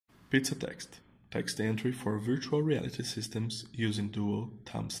Pizzatext, text entry for virtual reality systems using dual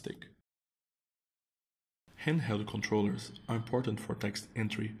thumbstick. Handheld controllers are important for text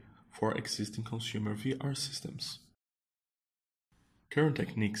entry for existing consumer VR systems. Current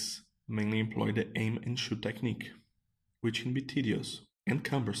techniques mainly employ the aim and shoot technique, which can be tedious and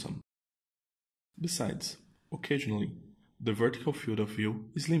cumbersome. Besides, occasionally, the vertical field of view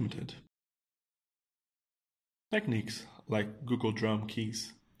is limited. Techniques like Google Drum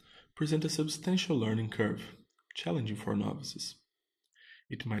keys present a substantial learning curve, challenging for novices.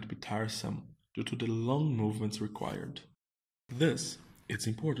 It might be tiresome due to the long movements required. Thus, it's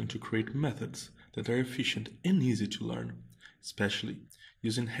important to create methods that are efficient and easy to learn, especially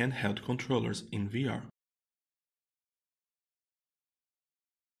using handheld controllers in VR.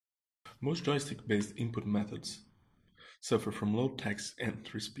 Most joystick-based input methods suffer from low text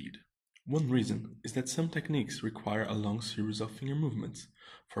entry speed. One reason is that some techniques require a long series of finger movements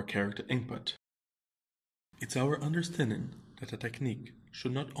for character input. It's our understanding that a technique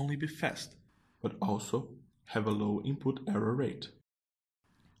should not only be fast, but also have a low input error rate.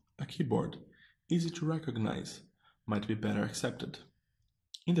 A keyboard, easy to recognize, might be better accepted.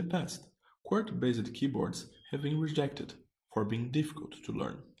 In the past, QWERTY-based keyboards have been rejected for being difficult to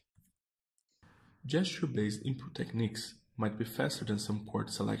learn. Gesture-based input techniques might be faster than some QWERTY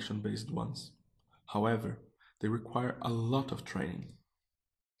selection-based ones. However, they require a lot of training.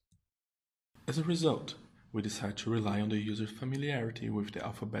 As a result, we decide to rely on the user's familiarity with the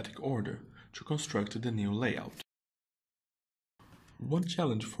alphabetic order to construct the new layout. One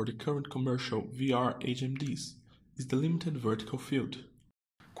challenge for the current commercial VR HMDs is the limited vertical field.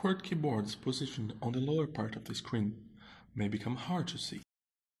 QWERTY keyboards positioned on the lower part of the screen may become hard to see.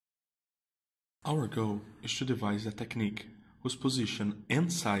 Our goal is to devise a technique whose position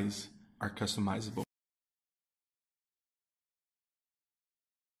and size are customizable.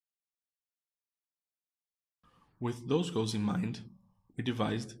 With those goals in mind, we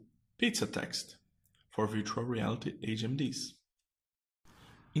devised Pizzatext for virtual reality HMDs.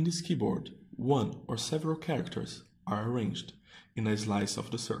 In this keyboard, one or several characters are arranged in a slice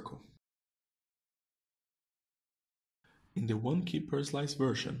of the circle. In the one key per slice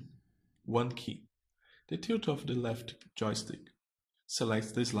version, one key, the tilt of the left joystick,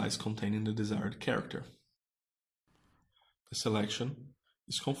 selects the slice containing the desired character. The selection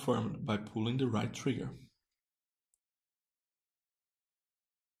is confirmed by pulling the right trigger.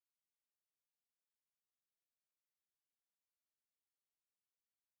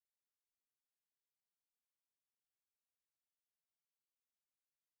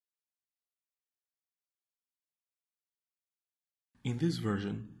 In this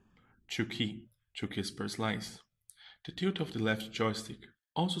version, two keys per slice, the tilt of the left joystick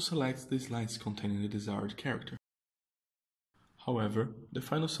also selects the slice containing the desired character. However, the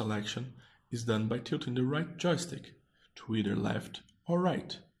final selection is done by tilting the right joystick to either left or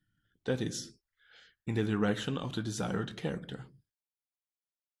right, that is, in the direction of the desired character.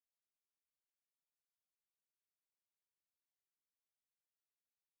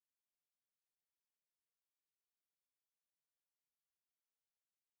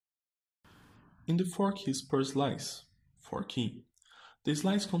 In the 4 keys per slice, 4 key, the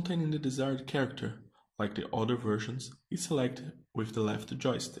slice containing the desired character, like the other versions, is selected with the left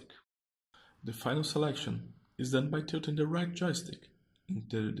joystick. The final selection is done by tilting the right joystick in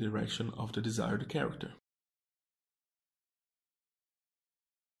the direction of the desired character.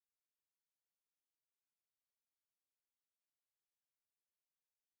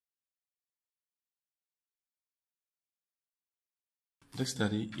 The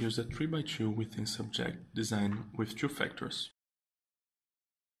study used a 3x2 within subject design with 2 factors.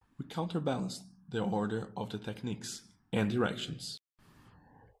 We counterbalanced the order of the techniques and directions.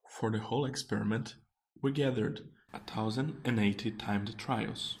 For the whole experiment, we gathered 1,080 timed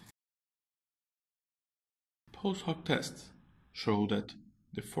trials. Post-hoc tests show that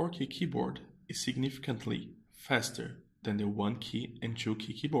the 4-key keyboard is significantly faster than the 1-key and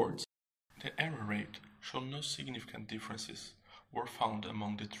 2-key keyboards. The error rate showed no significant differences were found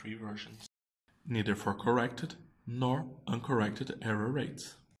among the 3 versions, neither for corrected nor uncorrected error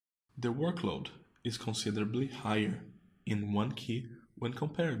rates. The workload is considerably higher in 1 key when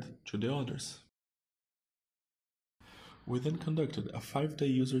compared to the others. We then conducted a 5-day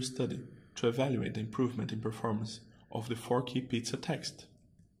user study to evaluate the improvement in performance of the 4-key Pizzatext.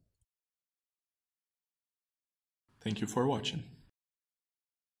 Thank you for watching.